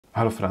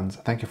Hello friends,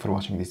 thank you for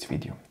watching this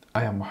video.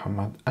 I am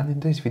Mohamad, and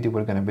in this video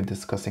we're going to be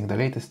discussing the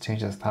latest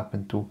changes that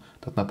happened to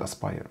 .NET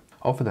Aspire.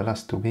 Over the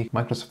last 2 weeks,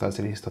 Microsoft has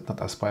released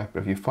 .NET Aspire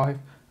Preview 5,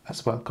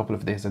 as well a couple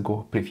of days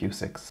ago Preview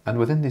 6. And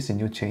within these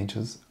new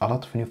changes, a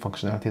lot of new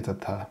functionality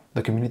that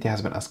the community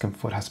has been asking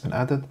for has been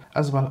added,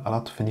 as well a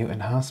lot of new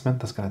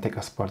enhancement that's going to take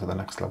Aspire to the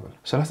next level.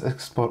 So let's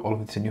explore all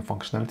of this new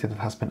functionality that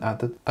has been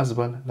added, as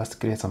well let's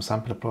create some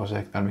sample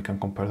projects and we can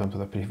compare them to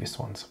the previous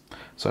ones.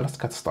 So let's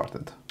get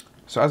started.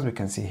 So as we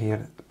can see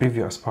here,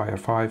 Preview Aspire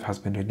 5 has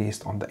been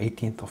released on the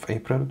 18th of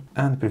April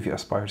and Preview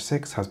Aspire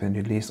 6 has been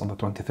released on the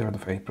 23rd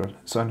of April,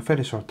 so in a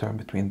very short term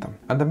between them.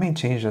 And the main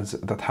changes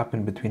that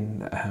happen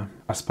between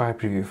Aspire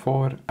Preview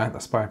 4 and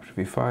Aspire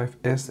Preview 5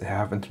 is they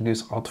have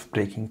introduced a lot of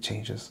breaking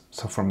changes.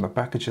 So from the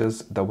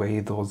packages, the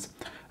way those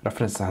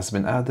references has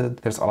been added,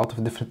 there's a lot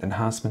of different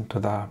enhancement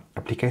to the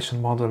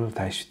application model, the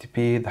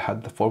HTTP,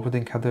 the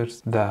forwarding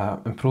headers, the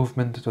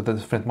improvement to the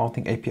different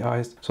mounting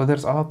APIs. So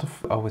there's a lot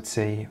of, I would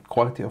say,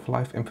 quality of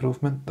life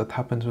improvement that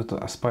happens with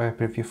the Aspire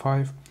Preview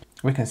 5.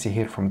 We can see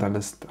here from the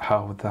list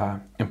how the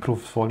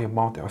improved volume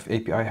mount of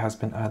API has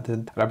been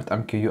added,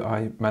 RabbitMQ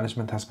UI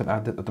management has been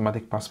added,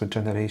 automatic password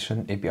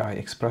generation, API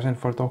expression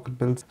for Docker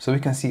builds. So we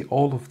can see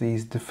all of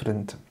these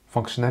different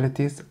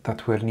functionalities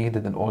that were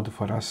needed in order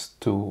for us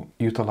to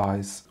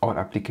utilize our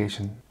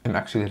application in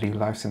actually real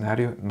life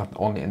scenario, not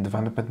only in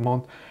development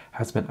mode,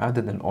 has been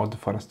added in order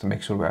for us to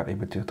make sure we are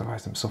able to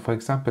utilize them. So for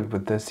example,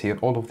 with this here,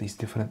 all of these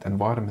different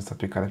environments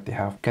that we currently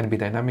have can be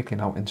dynamically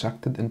now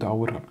injected into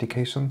our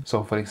application.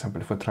 So for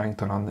example, if we're trying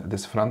to run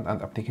this front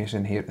end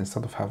application here,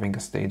 instead of having a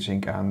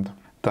staging and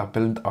the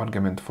build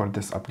argument for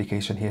this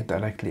application here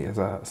directly as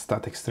a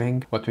static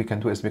string, what we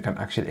can do is we can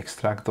actually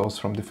extract those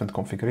from different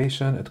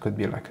configuration. It could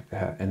be like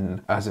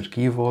in Azure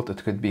Key Vault,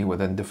 it could be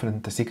within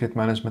different secret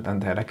management and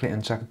directly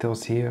inject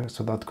those here.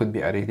 So that could be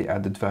a really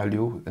added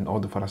value in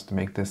order for us to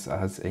make this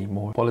as a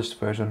more polished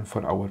version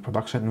for our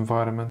production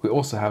environment. We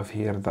also have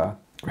here that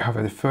we have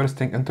a first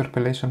string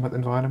interpolation with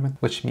environment,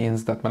 which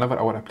means that whenever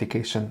our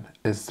application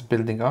is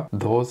building up,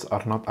 those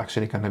are not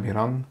actually going to be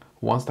run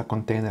once the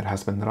container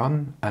has been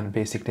run and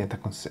basically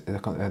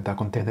the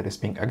container is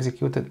being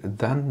executed.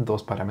 Then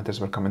those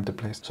parameters will come into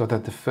place. So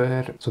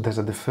there's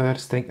a defer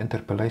string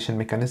interpolation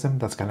mechanism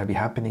that's going to be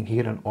happening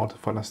here in order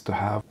for us to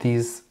have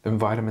these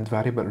environment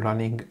variable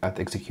running at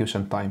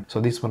execution time.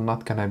 So these will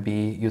not going to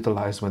be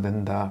utilized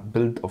within the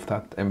build of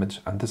that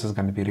image, and this is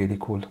going to be really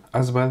cool.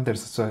 As well,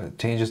 there's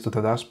changes to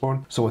the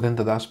dashboard. So within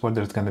the dashboard,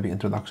 there's going to be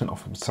introduction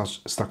of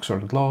such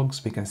structured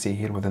logs. We can see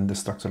here within the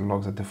structured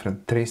logs a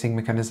different tracing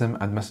mechanism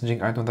and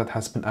messaging item that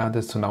has been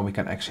added. So now we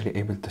can actually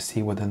able to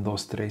see within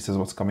those traces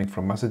what's coming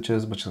from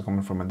messages, which is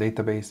coming from a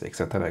database,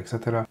 etc.,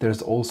 etc.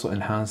 There's also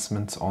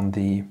enhancements on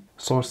the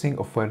sourcing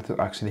of where they're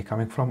actually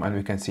coming from, and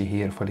we can see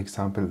here, for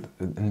example,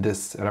 in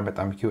this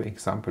RabbitMQ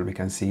example, we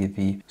can see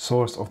the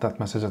source of that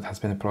message that has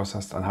been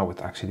processed and how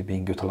it's actually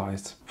being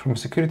utilized. From a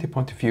security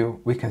point of view,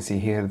 we can see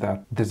here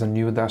that there's a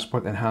new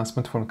dashboard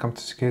enhancement when it comes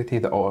to security.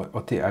 The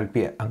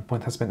OTLP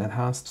endpoint has been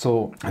enhanced.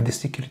 So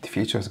this security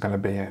feature is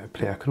going to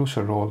play a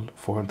crucial role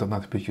for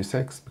 .NET Preview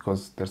 6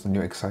 because there's a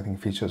new exciting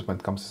features when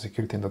it comes to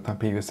security in .NET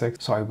Preview 6.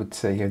 So I would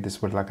say here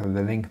this will like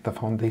the link, the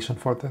foundation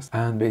for this.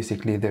 And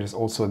basically there's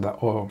also the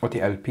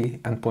OTLP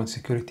endpoint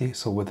security.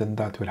 So within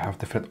that we'll have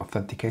different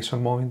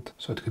authentication mode.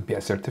 So it could be a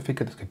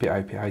certificate, it could be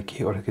API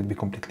key, or it could be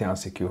completely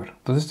unsecure.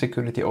 So this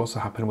security also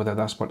happened with the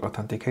dashboard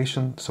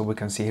authentication. So we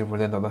can see here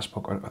within the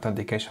dashboard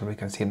authentication, we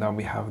can see now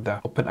we have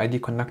the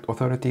OpenID Connect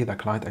authority, the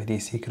client ID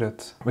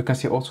secret. We can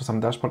see also some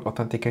dashboard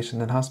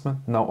authentication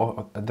enhancement.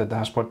 Now the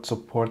dashboard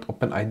support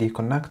OpenID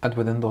Connect, and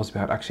within those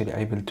we are actually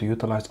able to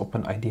utilize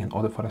OpenID in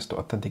order for us to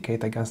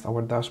authenticate against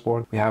our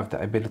dashboard. We have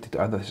the ability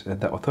to add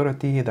the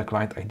authority, the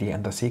client ID,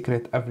 and the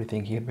secret.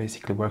 Everything here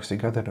basically works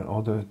together in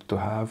order to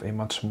have a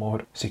much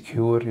more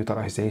secure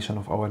utilization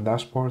of our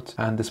dashboards,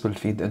 and this will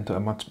feed into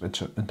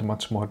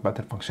much more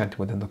better functionality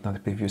within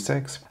 .NET Preview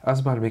 6.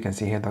 As well, we can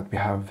see here that we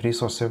have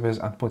resource servers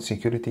and endpoint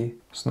security.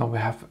 So now we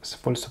have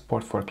full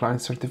support for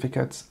client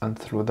certificates, and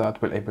through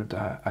that we're able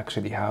to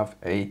actually have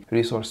a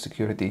resource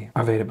security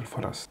available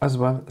for us. As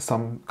well,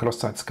 some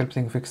cross-site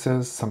scripting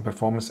fixes, some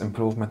performance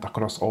improvement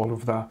across all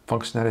of the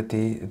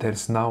functionality.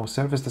 There's now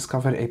service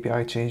discovery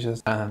API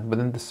changes, and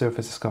within the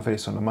service discovery,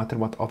 so no matter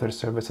what other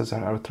services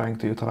are trying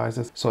to utilize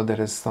this, so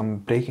there is some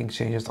breaking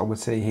changes, I would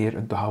say, here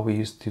into how we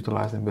used to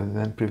utilize them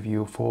within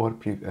Preview 4,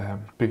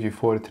 Preview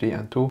 4, 3,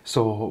 and 2.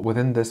 So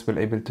within this, we're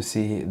able to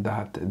see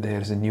that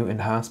there's a new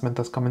enhancement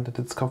that's coming to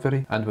the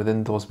discovery, and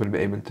within those, we'll be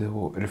able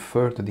to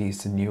refer to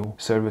these new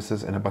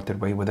services in a better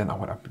way within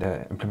our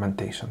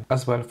implementation.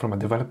 As well, from a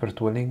developer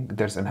tooling,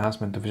 there's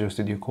enhancement to Visual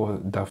Studio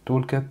Code Dev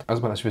Toolkit, as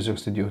well as Visual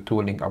Studio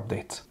tooling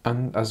updates.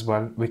 And as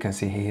well, we can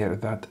see here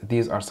that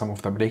these are some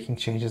of the breaking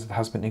changes that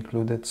has been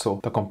included. So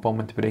the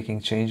component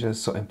breaking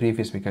changes. So in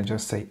previous we can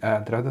just say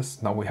add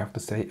Redis, now we have to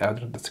say add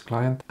Redis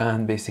client,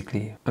 and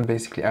basically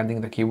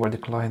adding the keyword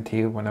client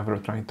here whenever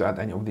we're trying to add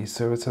any of these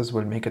services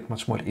will make it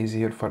much more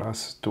easier for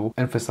us to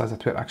emphasize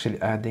that we're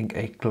actually adding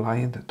a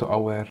client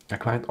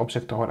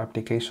object to our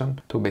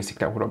application, to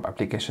basically our web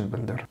application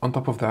builder. On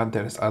top of that,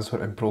 there is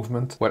Azure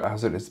improvement, where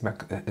Azure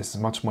is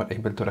much more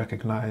able to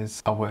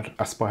recognize our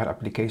Aspire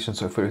application.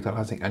 So if we're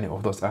utilizing any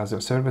of those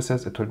Azure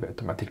services, it will be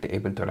automatically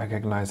able to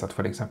recognize that,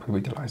 for example, we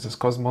utilize this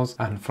Cosmos,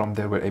 and from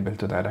there we're able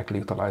to directly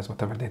utilize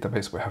whatever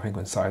database we're having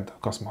inside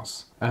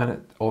Cosmos. And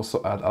it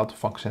also add auto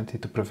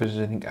functionality to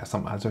provisioning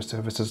some Azure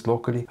services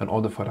locally in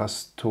order for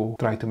us to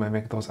try to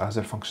mimic those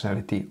Azure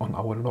functionality on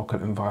our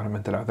local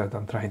environment rather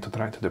than trying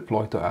to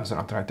deploy to Azure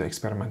and try to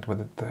experiment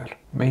with it there.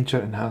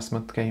 Major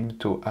enhancement came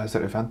to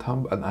Azure Event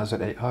Hub and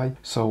Azure AI.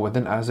 So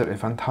within Azure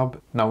Event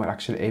Hub, now we're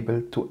actually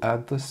able to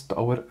add this to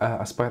our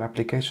Aspire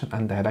application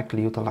and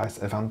directly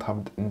utilize Event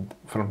Hub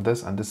from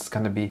this, and this is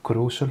going to be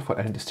crucial for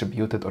any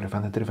distributed or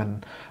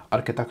event-driven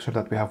architecture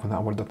that we have on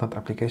our .NET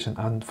application.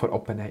 And for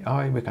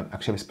OpenAI, we can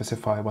actually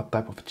specify what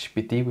type of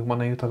GPT we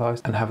want to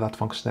utilize and have that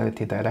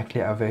functionality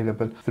directly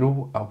available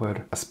through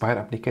our Aspire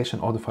application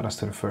in order for us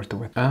to refer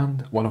to it.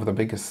 And one of the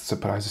biggest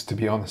surprises, to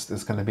be honest,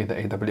 is going to be the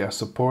AWS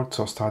support.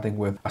 So starting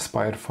with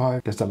Aspire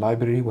 5, there's a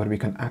library where we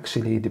can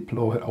actually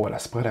deploy our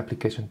Aspire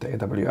application to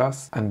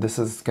AWS, and this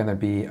is going to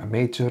be a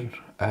major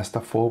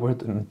step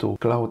forward into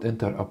cloud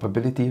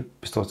interoperability,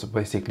 because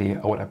basically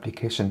our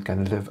application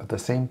can live at the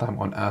same time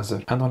on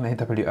Azure and on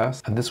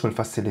AWS, and this will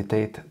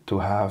facilitate to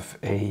have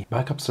a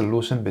backup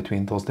solution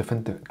between those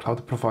different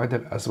cloud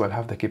providers, as well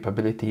have the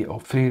capability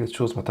of freely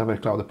choose whatever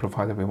cloud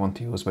provider we want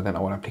to use within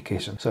our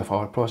application. So if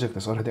our project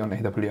is already on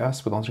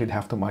AWS, we don't really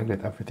have to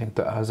migrate everything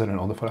to Azure in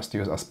order for us to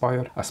use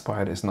Aspire.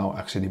 Aspire is now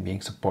actually being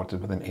supported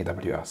within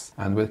AWS,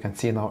 and we can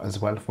see now as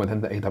well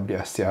within the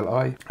AWS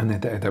CLI and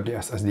the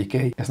AWS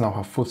SDK is now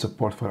have full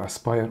support for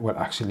Aspire, well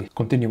actually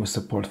continuous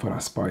support for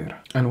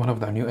Aspire. And one of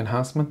the new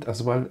enhancement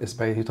as well is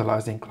by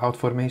utilizing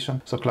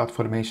CloudFormation. So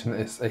CloudFormation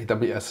is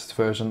AWS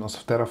version of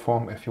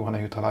Terraform if you want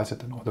to utilize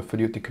it in order for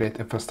you to create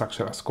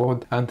infrastructure as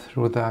code, and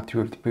through that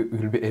you'll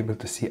be able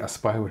to see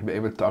Aspire will be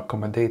able to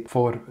accommodate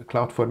for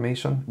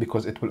CloudFormation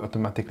because it will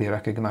automatically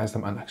recognize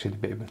them and actually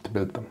be able to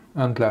build them.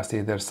 And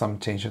lastly, there's some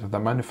changes to the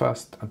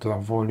manifest and to the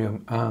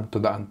volume and to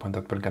the endpoint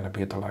that we're going to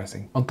be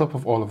utilizing. On top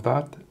of all of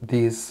that,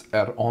 these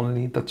are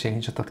only the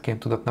changes that came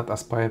to .NET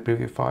Aspire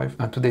Preview 5,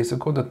 and 2 days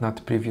ago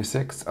 .NET Preview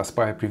 6,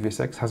 Aspire Preview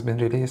 6 has been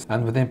released,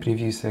 and within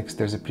Preview 6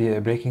 there's a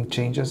breaking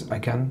changes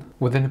again.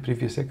 Within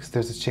Preview 6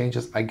 there's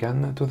changes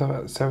again to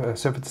the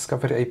service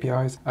discovery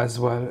APIs as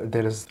well.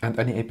 And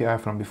any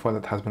API from before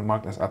that has been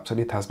marked as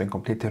obsolete has been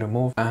completely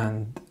removed,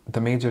 and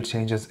the major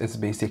changes is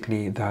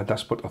basically the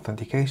dashboard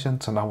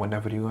authentication. So now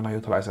whenever you want to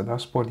utilize a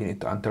dashboard, you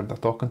need to enter the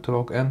token to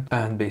log in,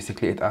 and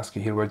basically it asks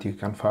you here where you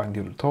can find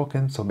your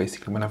token. So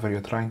basically whenever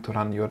you're trying to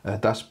run your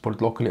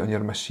dashboard locally on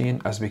your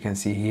machine, as we can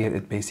see here,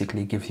 it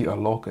basically gives you a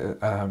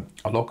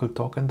local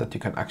token that you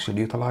can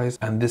actually utilize,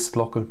 and this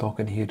local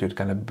token here you're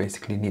gonna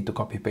basically need to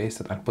copy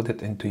paste it and put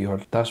it into your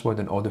dashboard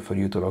in order for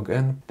you to log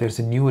in. There's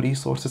a new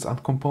resources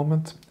and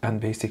component, and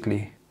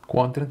basically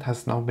Quadrant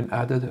has now been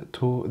added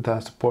to the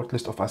support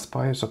list of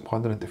Aspire. So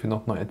Quadrant, if you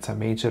don't know, it's a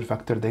major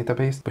vector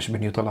database which has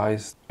been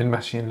utilized in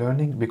machine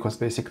learning because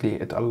basically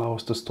it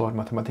allows to store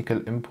mathematical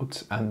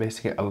inputs and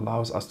basically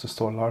allows us to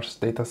store large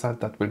data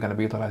set that we're going to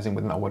be utilizing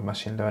within our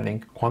machine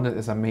learning. Quadrant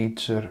is a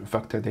major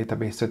vector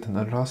database written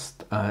in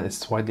Rust, and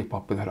it's widely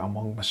popular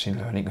among machine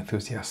learning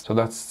enthusiasts. So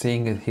that's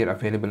seeing it here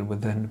available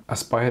within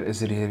Aspire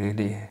is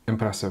really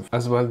impressive.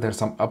 As well, there's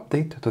some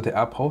update to the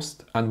app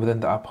host, and within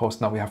the app host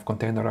now we have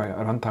container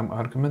runtime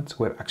arguments.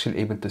 We're actually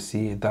able to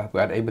see that we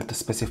are able to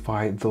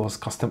specify those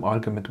custom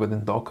arguments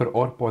within Docker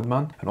or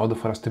Podman in order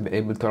for us to be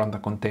able to run the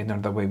container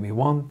the way we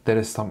want. There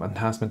is some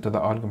enhancement to the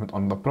argument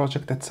on the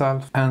project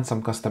itself and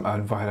some custom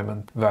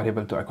environment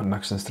variable to a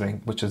connection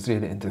string, which is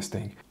really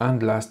interesting.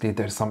 And lastly,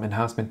 there's some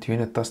enhancement to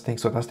unit testing.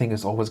 So testing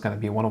is always going to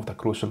be one of the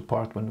crucial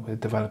part when we're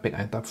developing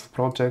any type of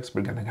projects.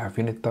 We're going to have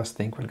unit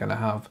testing, we're going to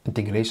have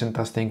integration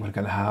testing, we're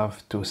going to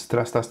have to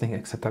stress testing,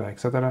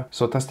 etc.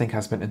 So testing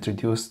has been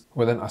introduced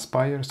within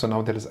Aspire. So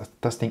now there is a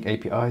testing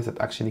APIs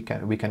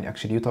that we can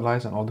actually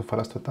utilize in order for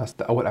us to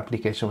test our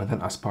application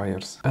within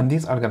Aspires. And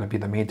these are going to be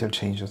the major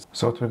changes.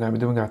 So what we're going to be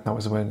doing right now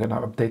is we're going to be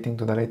updating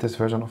to the latest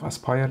version of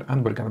Aspire,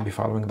 and we're going to be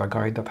following the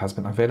guide that has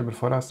been available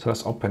for us. So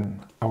let's open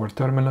our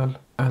terminal.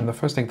 And the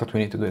first thing that we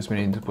need to do is we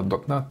need to put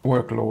 .NET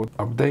workload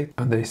update,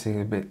 and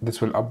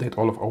this will update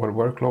all of our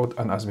workload.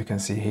 And as we can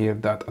see here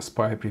that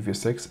Aspire Preview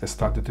 6 has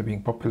started to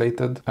being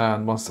populated,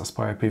 and once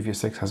Aspire Preview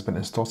 6 has been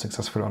installed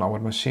successfully on our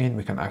machine,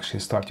 we can actually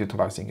start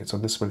utilizing it. So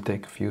this will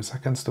take a few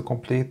seconds to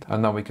complete,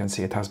 and now we can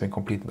see it has been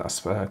completed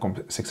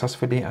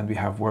successfully, and we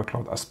have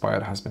workload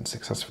Aspire has been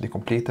successfully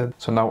completed.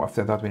 So now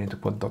after that we need to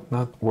put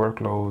 .NET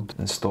workload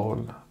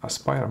install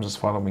Aspire. I'm just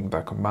following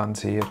the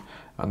commands here,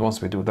 And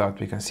once we do that,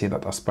 we can see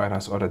that Aspire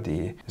is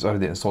already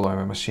installed on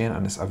my machine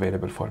and is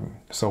available for me.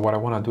 So what I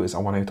want to do is I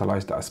want to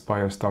utilize the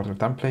Aspire starter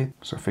template.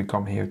 So if we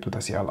come here to the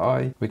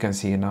CLI, we can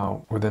see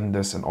now within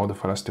this, in order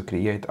for us to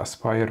create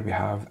Aspire, we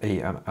have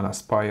an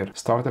Aspire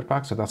starter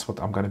pack. So that's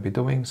what I'm going to be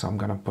doing. So I'm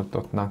going to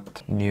put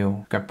 .NET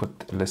new, can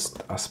put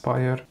list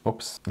Aspire.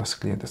 Oops, let's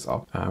clear this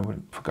up. We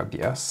forgot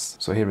the S.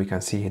 So here we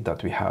can see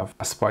that we have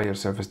Aspire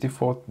service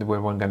default,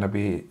 where we're going to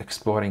be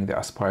exploring the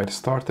Aspire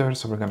starter.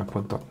 So we're going to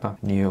put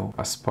 .NET new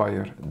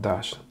Aspire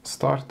dash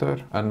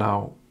starter, and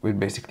now we're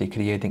basically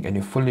creating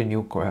a fully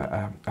new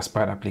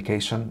Aspire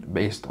application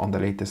based on the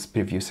latest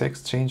Preview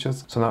 6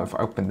 changes. So now if I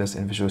open this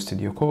in Visual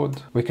Studio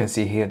Code, we can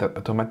see here that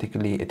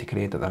automatically it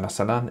created an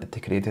SLN,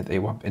 it created a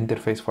web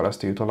interface for us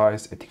to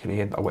utilize, it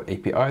created our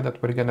API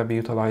that we're going to be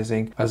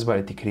utilizing, as well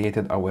it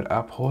created our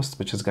app host,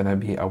 which is going to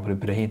be our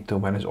brain to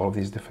manage all of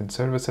these different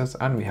services,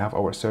 and we have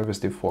our service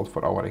default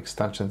for our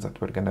extensions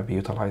that we're going to be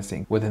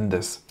utilizing within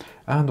this.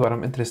 And what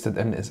I'm interested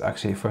in is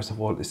actually, first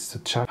of all, is to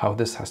check how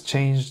this has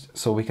changed.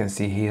 So we can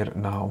see here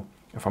now,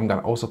 if I'm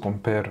going to also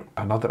compare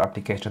another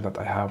application that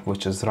I have,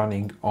 which is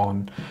running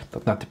on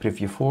 .NET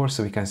Preview 4,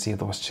 so we can see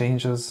those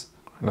changes.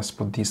 Let's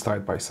put these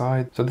side by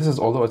side. So this is,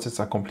 although it's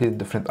a completely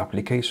different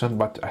application,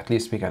 but at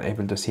least we can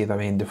able to see the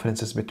main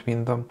differences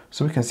between them.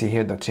 So we can see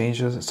here the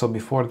changes. So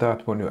before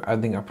that, when you're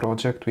adding a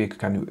project, we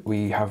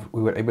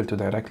were able to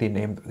directly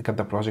get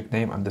the project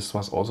name, and this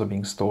was also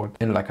being stored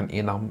in like an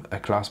enum, a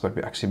class where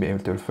we actually be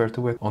able to refer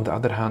to it. On the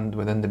other hand,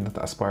 within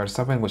the Aspire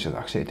 7, which is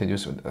actually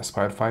introduced with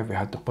Aspire 5, we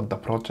had to put the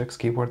projects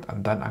keyword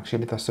and then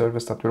actually the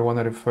service that we want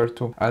to refer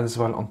to. As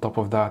well, on top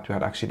of that, we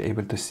are actually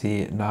able to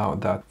see now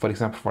that, for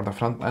example, for the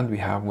front end, we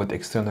have with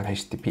external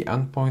HTTP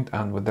endpoint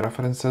and with the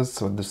references.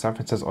 So the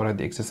references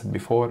already existed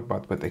before,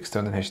 but with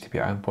external HTTP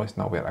endpoints,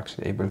 now we are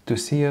actually able to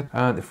see it.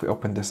 And if we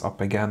open this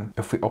up again,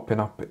 if we open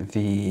up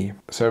the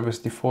service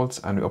defaults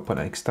and we open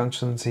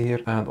extensions here,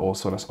 and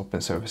also let's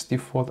open service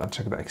default and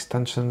check the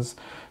extensions.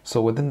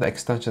 So within the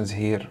extensions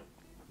here,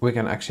 we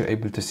can actually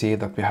able to see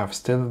that we have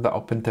still the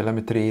open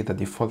telemetry, the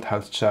default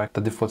health check,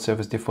 the default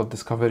service, default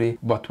discovery,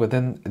 but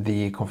within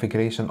the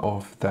configuration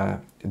of the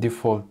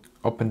default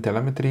open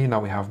telemetry, now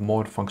we have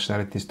more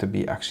functionalities to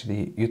be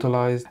actually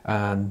utilized.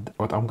 And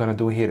what I'm going to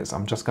do here is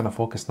I'm just going to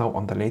focus now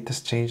on the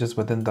latest changes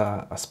within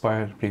the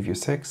Aspire Preview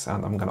 6,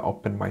 and I'm going to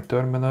open my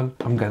terminal.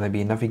 I'm going to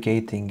be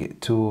navigating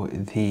to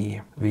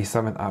the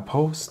V7 app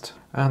host,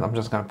 and I'm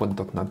just going to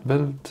put .NET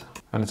build,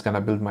 and it's going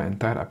to build my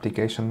entire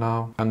application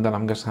now. And then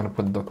I'm just going to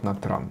put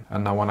 .NET run.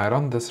 And now when I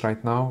run this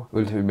right now,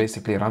 it will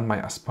basically run my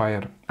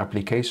Aspire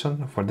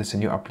application for this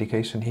new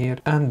application here.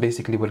 And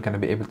basically we're going to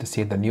be able to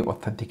see the new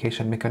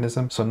authentication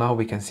mechanism. So now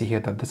we can see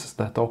here that this is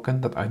the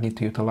token that I need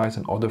to utilize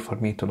in order for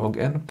me to log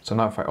in. So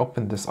now if I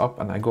open this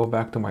up and I go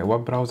back to my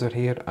web browser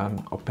here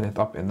and open it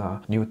up in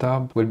a new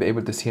tab, we'll be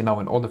able to see now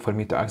in order for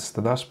me to access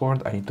the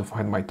dashboard, I need to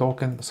find my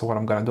token. So what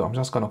I'm going to do, I'm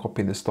just going to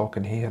copy this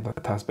token here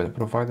that has been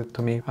provided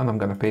to me, and I'm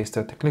going to paste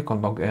it, click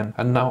on login,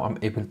 and now I'm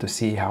able to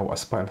see how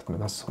Aspire,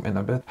 let's zoom in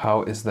a bit,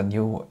 how is the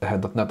new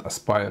 .NET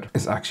Aspire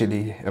is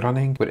actually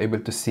running. We're able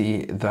to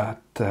see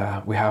that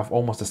we have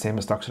almost the same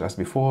structure as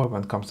before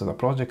when it comes to the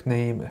project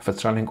name, if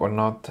it's running or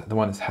not, the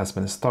one has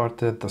been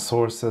started, the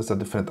sources, the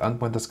different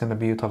endpoint that's going to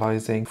be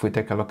utilizing. If we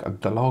take a look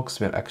at the logs,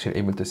 we're actually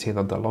able to see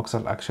that the logs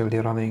are actually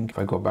running. If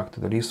I go back to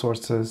the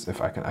resources,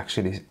 if I can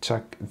actually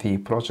check the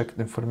project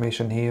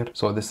information here,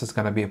 so this is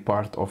going to be a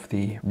part of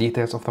the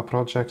details of the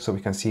project, so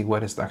we can see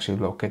where it's actually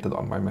located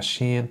on my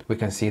machine. We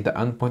can see the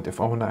endpoint if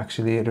I want to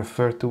actually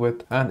refer to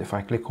it, and if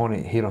I click on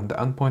it here on the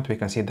endpoint, we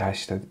can see the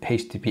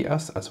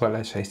HTTPS as well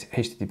as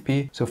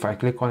HTTP. So if I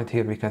click on it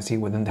here, we can see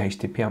within the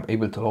HTTP I'm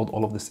able to load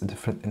all of this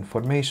different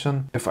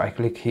information. If I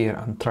click here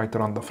and try to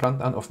run the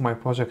front end of my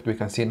project, we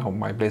can see now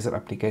my Blazor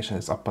application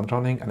is up and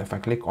running, and if I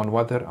click on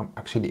weather, I'm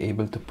actually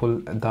able to pull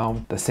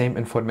down the same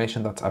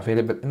information that's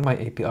available in my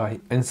API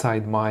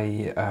inside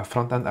my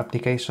front end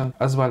application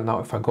as well. Now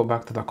if I go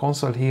back to the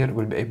console here,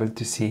 we'll be able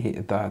to see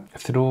that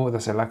through the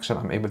selection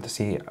I'm able to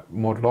see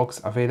more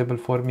logs available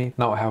for me.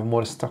 Now I have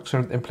more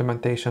structured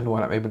implementation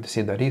where I'm able to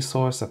see the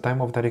resource, the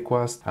time of the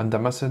request, and the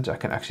message. I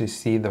can actually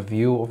see the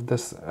view of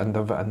this and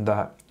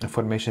the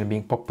information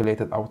being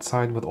populated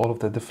outside with all of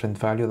the different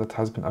value that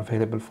has been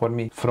available for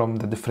me from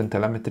the different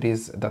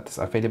telemetries that is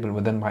available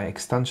within my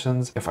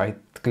extensions. If I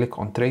click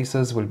on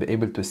traces, we'll be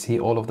able to see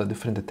all of the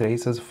different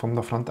traces from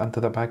the front end to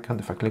the back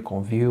end. If I click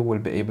on view, we'll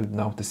be able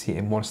now to see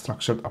a more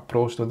structured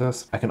approach to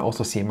this. I can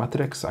also see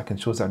metrics. I can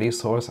choose a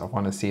resource. I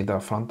want to see the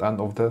front end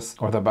of this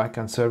or the back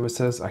end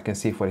services. I can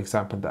see, for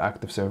example, the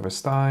active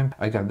service time.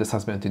 Again, this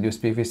has been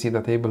introduced previously,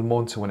 the table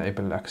mode, so we're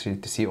able actually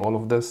to see all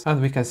of this. changes,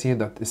 and we can see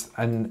that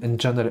in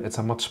general it's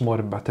a much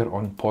more better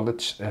on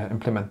Polish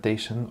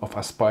implementation of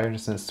Aspire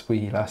since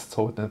we last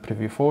saw it in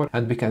preview 4,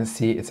 and we can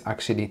see it's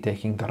actually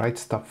taking the right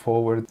step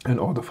forward in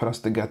order for us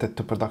to get it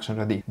to production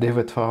ready.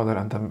 David Fowler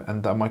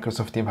and the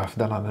Microsoft team have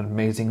done an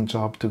amazing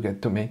job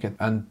to make it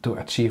and to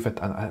achieve it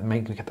and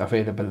making it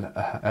available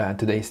in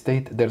today's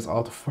state. There's a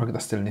lot of work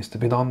that still needs to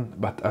be done,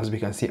 but as we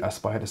can see,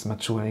 Aspire is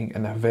maturing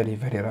in a very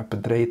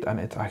rapid rate, and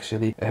it's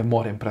actually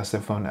more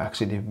impressive when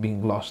actually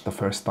being launched the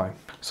first time.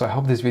 So I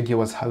hope this video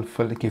was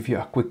helpful to give you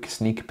a quick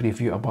sneak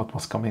preview about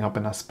what's coming up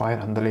in Aspire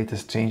and the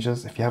latest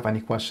changes. If you have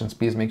any questions,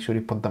 please make sure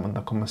you put them in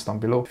the comments down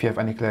below. If you have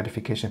any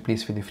clarification,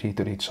 please feel free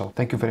to reach out.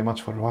 Thank you very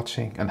much for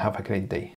watching and have a great day.